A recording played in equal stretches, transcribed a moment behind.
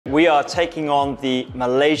we are taking on the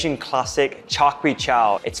Malaysian classic Char Keow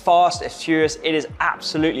Teow. It's fast, it's furious, it is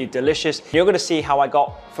absolutely delicious. You're gonna see how I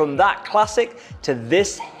got from that classic to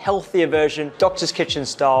this healthier version, Doctor's Kitchen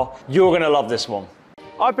style. You're gonna love this one.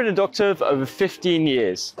 I've been a doctor for over 15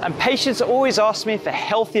 years, and patients always ask me for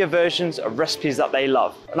healthier versions of recipes that they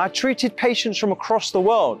love. And I treated patients from across the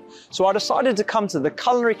world, so I decided to come to the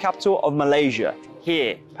culinary capital of Malaysia,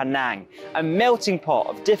 here, Penang, a melting pot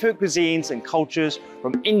of different cuisines and cultures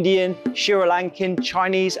from Indian, Sri Lankan,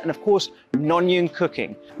 Chinese, and of course, non-Yuen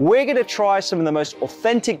cooking. We're gonna try some of the most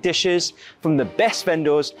authentic dishes from the best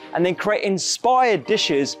vendors and then create inspired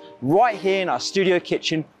dishes right here in our studio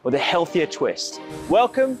kitchen with a healthier twist.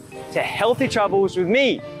 Welcome to Healthy Travels with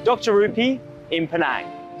me, Dr. Rupy, in Penang.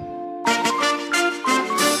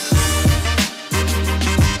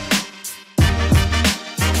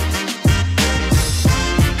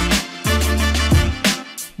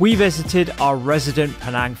 We visited our resident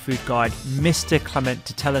Penang food guide, Mr. Clement,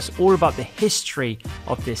 to tell us all about the history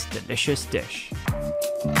of this delicious dish.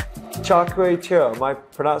 Char Keow Teow, am I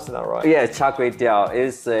pronouncing that right? Yeah, Char Keow Teow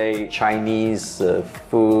is a Chinese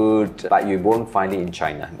food, but you won't find it in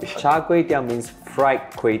China. Char Keow Teow means fried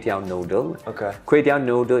Koey Teow noodle. Okay. Koey Teow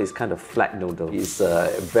noodle is kind of flat noodle. It's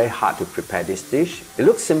very hard to prepare this dish. It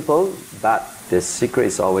looks simple, but the secret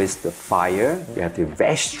is always the fire. You have the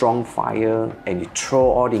very strong fire and you throw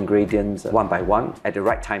all the ingredients one by one at the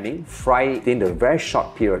right timing. Fry it in a very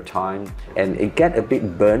short period of time and it get a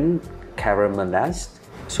bit burnt, caramelized.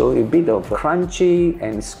 So a bit of crunchy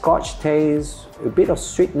and scotch taste, a bit of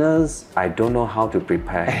sweetness. I don't know how to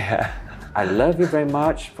prepare. I love it very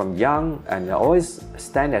much from young, and I always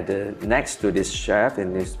stand at the next to this chef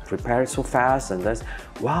and he's prepared so fast and that's,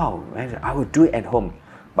 wow, man, I would do it at home.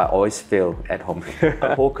 But I always fail at home.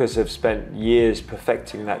 Hawkers have spent years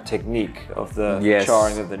perfecting that technique of the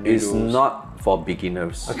charring of the noodles. It's not for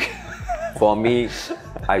beginners. Okay. For me,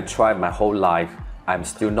 I tried my whole life. I'm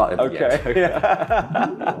still not a beginner.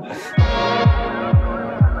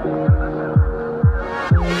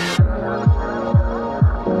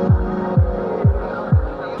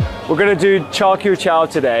 We're gonna do Char Keow Teow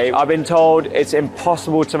today. I've been told it's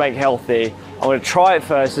impossible to make healthy. I'm gonna try it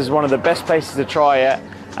first. This is one of the best places to try it.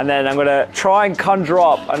 And then I'm gonna try and conjure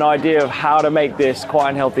up an idea of how to make this quite an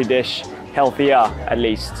unhealthy dish healthier, at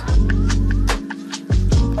least.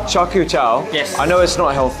 Char Keow Teow. Yes. I know it's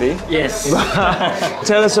not healthy. Yes.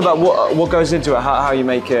 Tell us about what goes into it, how you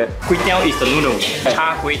make it. Keow Teow is the noodle.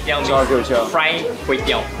 Char Keow Teow means fried Keow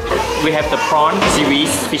Teow. We have the prawn, seaweed,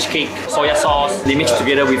 fish cake, soya sauce. They mix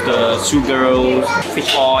together with the sugar,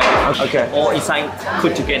 fish oil. Okay. All inside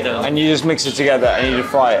put together. And you just mix it together and you just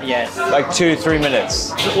fry it? Yes. Like 2-3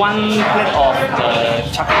 minutes? One plate of the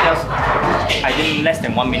Char Keow Teow, I think less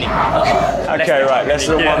than 1 minute. Okay, right, less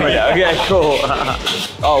than 1 minute. Okay, cool.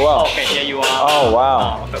 Oh wow. Okay, here you are. Oh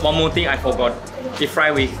wow. But one more thing I forgot. They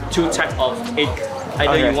fry with 2 types of egg.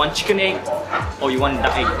 Either you want chicken egg or you want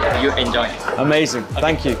duck egg. You enjoy. Amazing. Okay.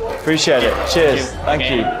 Thank you. Appreciate it. Cheers. Thank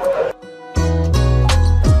you.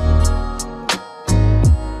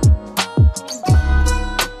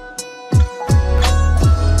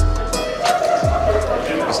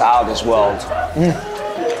 It's out of this world.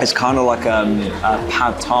 It's kind of like a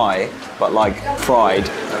pad thai, but like fried,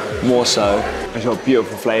 more so. It's got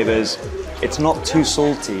beautiful flavors. It's not too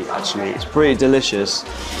salty, actually. It's pretty delicious.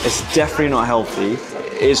 It's definitely not healthy.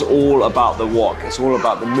 It's all about the wok. It's all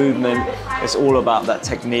about the movement. It's all about that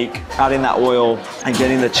technique. Adding that oil and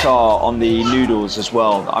getting the char on the noodles as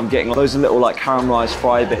well. I'm getting those little like caramelized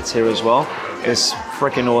fry bits here as well. It's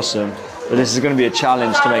freaking awesome. But this is gonna be a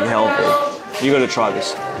challenge to make it healthy. You gotta try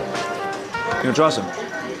this. You gonna try some?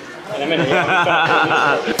 In a minute,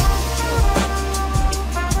 yeah.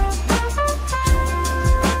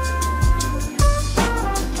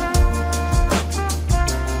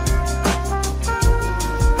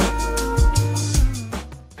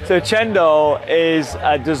 So chendol is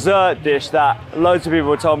a dessert dish that loads of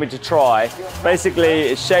people told me to try. Basically,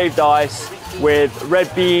 it's shaved ice with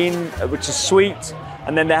red bean, which is sweet,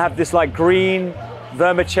 and then they have this like green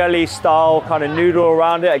vermicelli style kind of noodle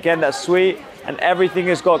around it. Again, that's sweet, and everything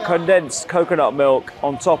has got condensed coconut milk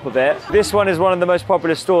on top of it. This one is one of the most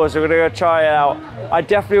popular stores, so we're gonna go try it out. I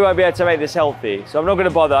definitely won't be able to make this healthy, so I'm not gonna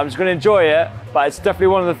bother. I'm just gonna enjoy it, but it's definitely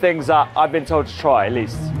one of the things that I've been told to try, at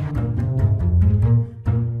least.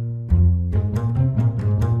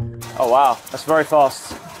 Oh wow, that's very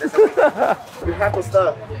fast. You have to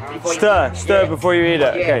stir. Stir before you eat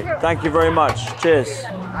it. Okay, thank you very much. Cheers.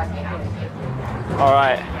 All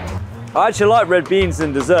right. I actually like red beans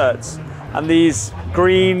in desserts and these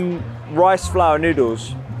green rice flour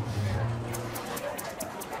noodles.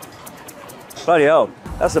 Bloody hell.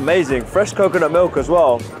 That's amazing. Fresh coconut milk as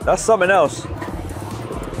well. That's something else.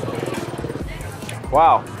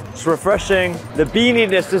 Wow, it's refreshing. The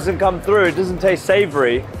beaniness doesn't come through. It doesn't taste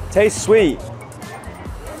savory. It tastes sweet.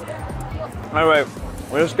 Anyway,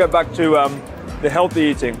 we'll just get back to the healthy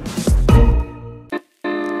eating.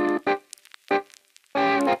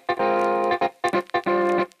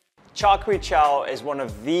 Char Keow Teow is one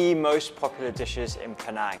of the most popular dishes in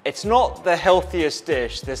Penang. It's not the healthiest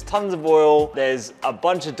dish. There's tons of oil. There's a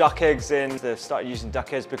bunch of duck eggs in. They've started using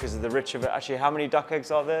duck eggs because of the rich of it. Actually, how many duck eggs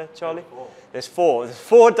are there, Charlie? There's four. There's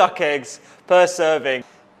 4 duck eggs per serving.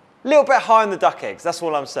 A little bit high on the duck eggs, that's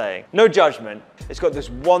all I'm saying. No judgment. It's got this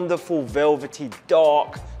wonderful, velvety,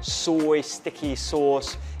 dark, soy, sticky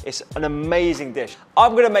sauce. It's an amazing dish.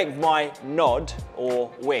 I'm gonna make my nod,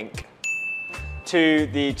 or wink, to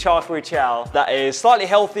the Char Keow Teow that is slightly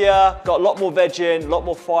healthier, got a lot more veg in, a lot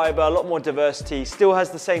more fiber, a lot more diversity, still has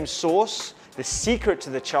the same sauce. The secret to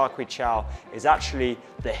the Char Keow Teow is actually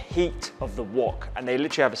the heat of the wok, and they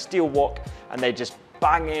literally have a steel wok and they just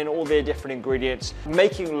bang in all their different ingredients,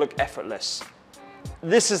 making it look effortless.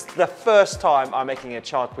 This is the first time I'm making a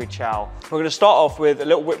Char Keow Teow. We're going to start off with a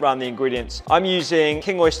little whip around the ingredients. I'm using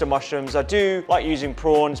King Oyster mushrooms. I do like using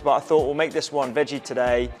prawns, but I thought we'll make this one veggie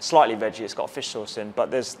today. Slightly veggie, it's got fish sauce in, but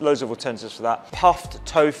there's loads of alternatives for that. Puffed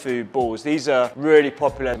tofu balls. These are really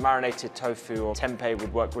popular. Marinated tofu or tempeh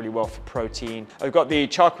would work really well for protein. I've got the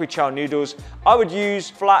Char Keow Teow noodles. I would use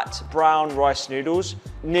flat brown rice noodles.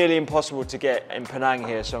 Nearly impossible to get in Penang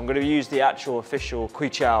here, so I'm going to use the actual official Keow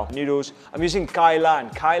Teow noodles. I'm using Gai Lan.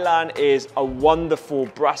 Gai Lan is a wonderful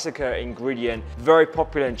brassica ingredient, very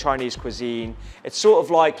popular in Chinese cuisine. It's sort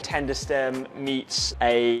of like tender stem meets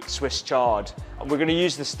a Swiss chard. We're going to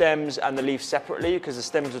use the stems and the leaves separately because the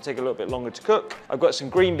stems will take a little bit longer to cook. I've got some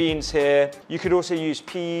green beans here. You could also use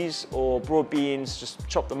peas or broad beans, just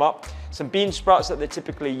chop them up. Some bean sprouts that they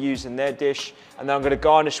typically use in their dish. And then I'm going to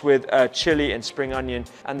garnish with chili and spring onion.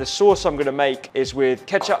 And the sauce I'm going to make is with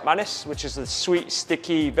Kicap manis, which is a sweet,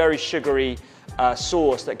 sticky, very sugary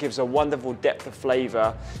sauce that gives a wonderful depth of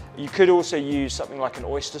flavor. You could also use something like an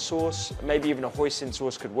oyster sauce, maybe even a hoisin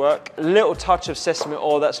sauce could work. A little touch of sesame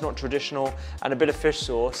oil, that's not traditional, and a bit of fish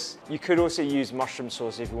sauce. You could also use mushroom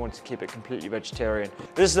sauce if you wanted to keep it completely vegetarian.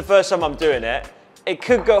 This is the first time I'm doing it. It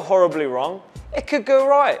could go horribly wrong. It could go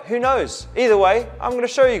right, who knows? Either way, I'm gonna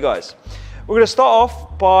show you guys. We're going to start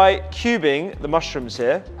off by cubing the mushrooms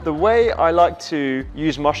here. The way I like to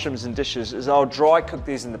use mushrooms in dishes is I'll dry cook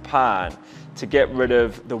these in the pan to get rid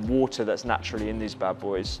of the water that's naturally in these bad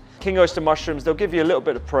boys. King Oyster mushrooms, they'll give you a little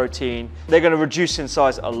bit of protein. They're going to reduce in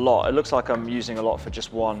size a lot. It looks like I'm using a lot for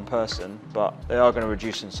just one person, but they are going to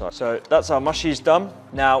reduce in size. So that's our mushies done.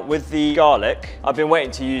 Now with the garlic, I've been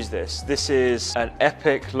waiting to use this. This is an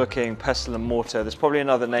epic looking pestle and mortar. There's probably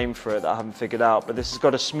another name for it that I haven't figured out, but this has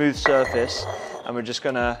got a smooth surface and we're just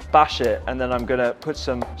going to bash it, and then I'm going to put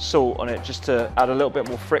some salt on it just to add a little bit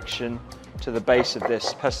more friction to the base of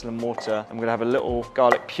this pestle and mortar. I'm going to have a little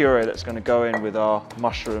garlic puree that's going to go in with our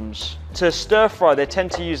mushrooms. To stir fry, they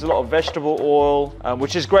tend to use a lot of vegetable oil,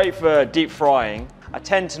 which is great for deep frying. I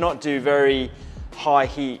tend to not do very high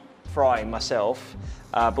heat frying myself,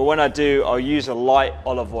 but when I do, I'll use a light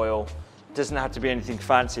olive oil. It doesn't have to be anything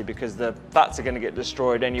fancy because the fats are going to get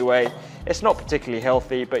destroyed anyway. It's not particularly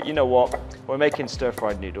healthy, but you know what? We're making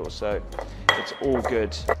stir-fried noodles, so it's all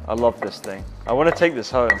good. I love this thing. I want to take this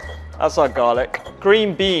home. That's our garlic.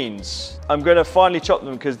 Green beans. I'm going to finely chop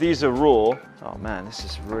them because these are raw. Oh man, this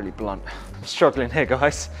is really blunt. I'm struggling here,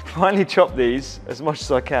 guys. Finely chop these as much as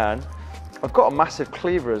I can. I've got a massive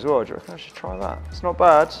cleaver as well. Do you reckon I should try that? It's not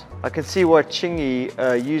bad. I can see why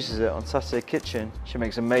Chingy uses it on Saturday Kitchen. She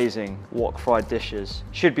makes amazing wok fried dishes.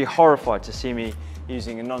 She'd be horrified to see me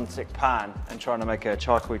using a non-stick pan and trying to make a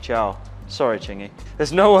Char Keow Teow. Sorry, Chingy.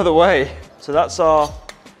 There's no other way. So that's our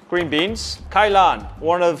green beans. Gai Lan,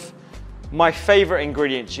 one of my favorite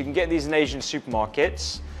ingredients. You can get these in Asian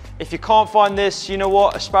supermarkets. If you can't find this, you know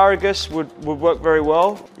what? Asparagus would work very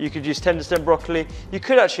well. You could use tender stem broccoli. You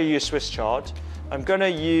could actually use Swiss chard. I'm gonna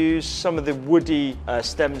use some of the woody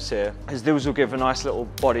stems here, as those will give a nice little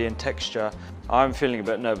body and texture. I'm feeling a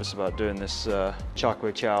bit nervous about doing this Char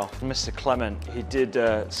Keow Teow. Mr. Clement, he did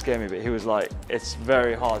scare me a bit. He was like, it's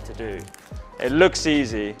very hard to do. It looks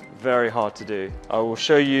easy, very hard to do. I will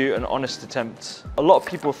show you an honest attempt. A lot of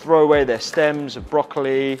people throw away their stems of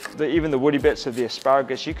broccoli, even the woody bits of the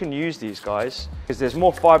asparagus. You can use these guys because there's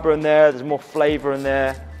more fiber in there, there's more flavor in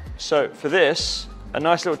there. So for this, a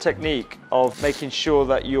nice little technique of making sure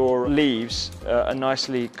that your leaves are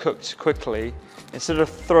nicely cooked quickly. Instead of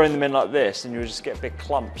throwing them in like this and you'll just get big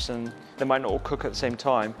clumps and they might not all cook at the same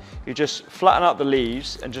time, you just flatten out the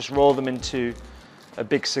leaves and just roll them into a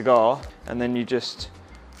big cigar, and then you just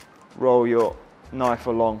roll your knife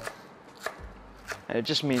along. And it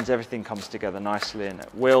just means everything comes together nicely and it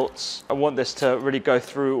wilts. I want this to really go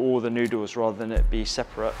through all the noodles rather than it be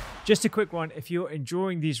separate. Just a quick one, if you're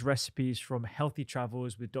enjoying these recipes from Healthy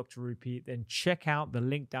Travels with Dr. Rupy, then check out the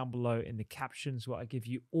link down below in the captions where I give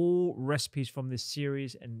you all recipes from this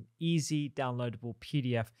series and an easy downloadable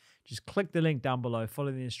PDF. Just click the link down below,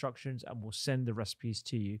 follow the instructions, and we'll send the recipes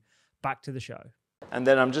to you. Back to the show. And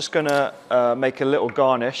then I'm just gonna make a little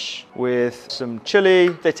garnish with some chili.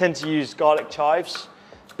 They tend to use garlic chives,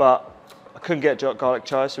 but I couldn't get garlic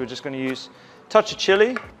chives, so we're just gonna use a touch of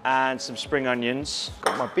chili and some spring onions.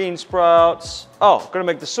 Got my bean sprouts. Oh, I'm gonna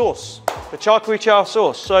make the sauce, the Char Keow Teow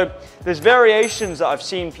sauce. So there's variations that I've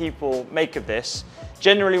seen people make of this.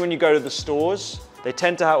 Generally, when you go to the stores, they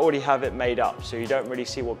tend to already have it made up, so you don't really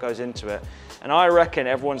see what goes into it. And I reckon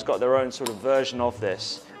everyone's got their own sort of version of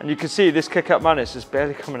this. And you can see this Kicap mayonnaise is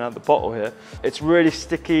barely coming out of the bottle here. It's really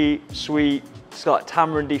sticky, sweet, it's got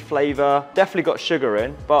tamarindie flavor. Definitely got sugar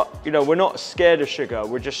in, but you know, we're not scared of sugar,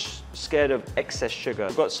 we're just scared of excess sugar.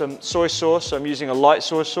 I've got some soy sauce, so I'm using a light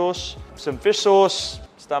soy sauce. Some fish sauce,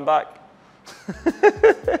 stand back.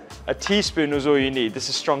 A teaspoon is all you need. This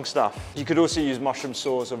is strong stuff. You could also use mushroom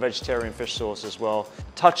sauce or vegetarian fish sauce as well.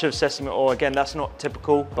 Touch of sesame oil. Again, that's not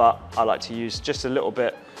typical, but I like to use just a little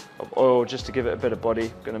bit of oil just to give it a bit of body.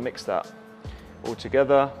 I'm gonna mix that all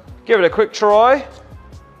together. Give it a quick try.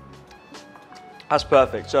 That's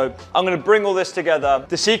perfect. So I'm gonna bring all this together.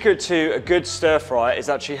 The secret to a good stir fry is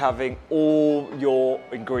actually having all your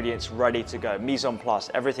ingredients ready to go. Mise en place,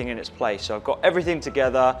 everything in its place. So I've got everything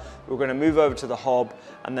together. We're gonna move over to the hob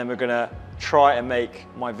and then we're gonna try and make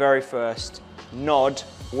my very first nod,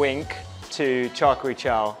 wink to Char Keow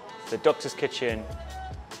Teow, the doctor's kitchen,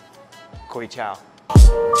 Koey Chow.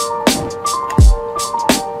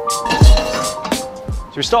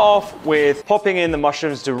 So we start off with popping in the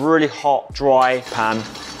mushrooms to a really hot, dry pan.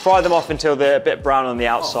 Fry them off until they're a bit brown on the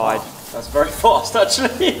outside. Oh, wow. That's very fast,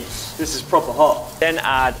 actually. This is proper hot. Then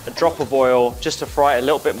add a drop of oil just to fry it a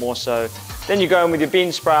little bit more so. Then you go in with your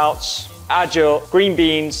bean sprouts, add your green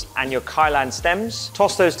beans and your Gai Lan stems.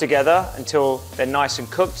 Toss those together until they're nice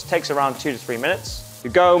and cooked. It takes around 2 to 3 minutes. You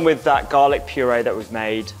go in with that garlic puree that we've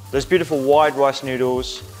made, those beautiful wide rice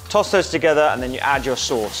noodles. Toss those together and then you add your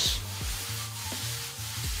sauce.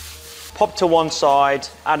 Pop to one side,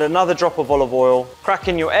 add another drop of olive oil, crack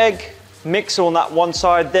in your egg, mix on that one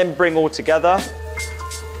side, then bring all together.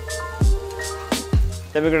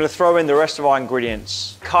 Then we're going to throw in the rest of our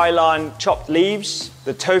ingredients. Gai Lan chopped leaves,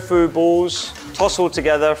 the tofu balls, toss all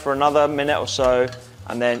together for another minute or so,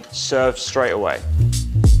 and then serve straight away.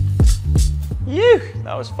 Phew,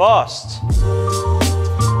 that was fast.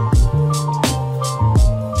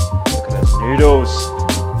 Look at those noodles.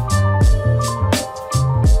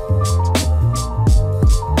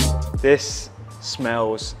 This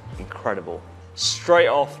smells incredible. Straight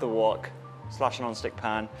off the wok, slash non-stick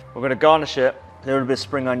pan. We're gonna garnish it, a little bit of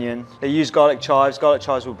spring onion. They use garlic chives. Garlic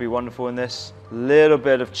chives would be wonderful in this. Little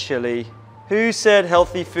bit of chili. Who said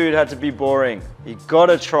healthy food had to be boring? You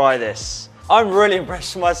gotta try this. I'm really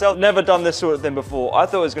impressed with myself. Never done this sort of thing before. I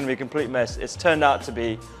thought it was gonna be a complete mess. It's turned out to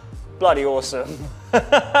be bloody awesome.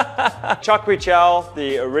 Char Keow Teow,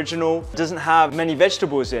 the original, doesn't have many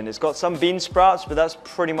vegetables in. It's got some bean sprouts, but that's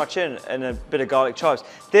pretty much in, and a bit of garlic chives.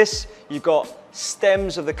 This, you've got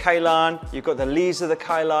stems of the Gai Lan, you've got the leaves of the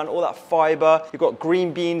Gai Lan, all that fiber, you've got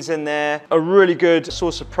green beans in there, a really good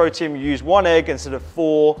source of protein. You use 1 egg instead of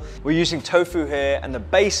 4. We're using tofu here, and the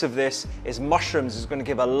base of this is mushrooms. It's gonna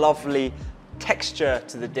give a lovely texture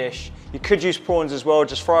to the dish. You could use prawns as well,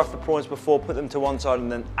 just fry off the prawns before, put them to one side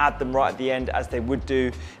and then add them right at the end as they would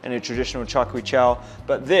do in a traditional Char Keow Teow.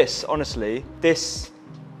 But this, honestly, this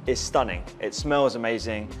is stunning. It smells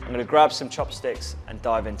amazing. I'm gonna grab some chopsticks and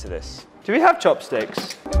dive into this. Do we have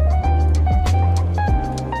chopsticks?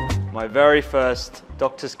 My very first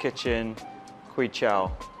Doctor's Kitchen Keow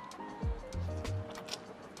Teow.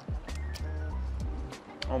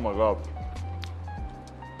 Oh my God.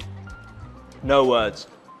 No words.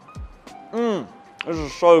 This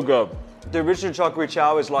is so good. The original Char Keow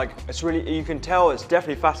Teow is like, it's really, you can tell it's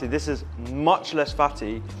definitely fatty. This is much less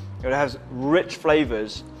fatty. It has rich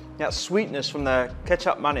flavors. That sweetness from the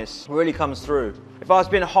ketchup mayonnaise really comes through. If I was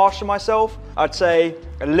being harsh on myself, I'd say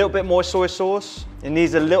a little bit more soy sauce. It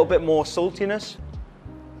needs a little bit more saltiness.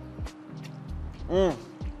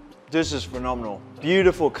 This is phenomenal.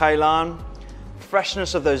 Beautiful Gai Lan,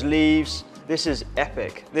 freshness of those leaves. This is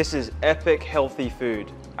epic. This is epic healthy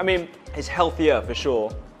food. I mean, it's healthier for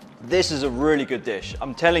sure. This is a really good dish.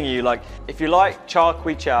 I'm telling you, like, if you like Char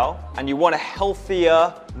Keow Teow and you want a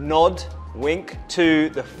healthier nod Wink to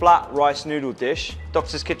the flat rice noodle dish,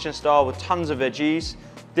 Doctor's Kitchen style with tons of veggies.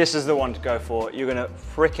 This is the one to go for. You're gonna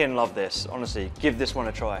freaking love this. Honestly, give this one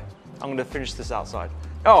a try. I'm gonna finish this outside.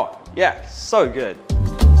 Oh, yeah, so good.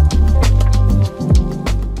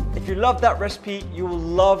 If you love that recipe, you will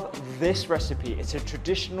love this recipe. It's a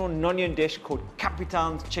traditional Nonyon dish called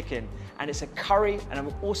Capitan's chicken, and it's a curry, and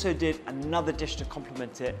I also did another dish to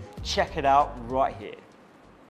complement it. Check it out right here.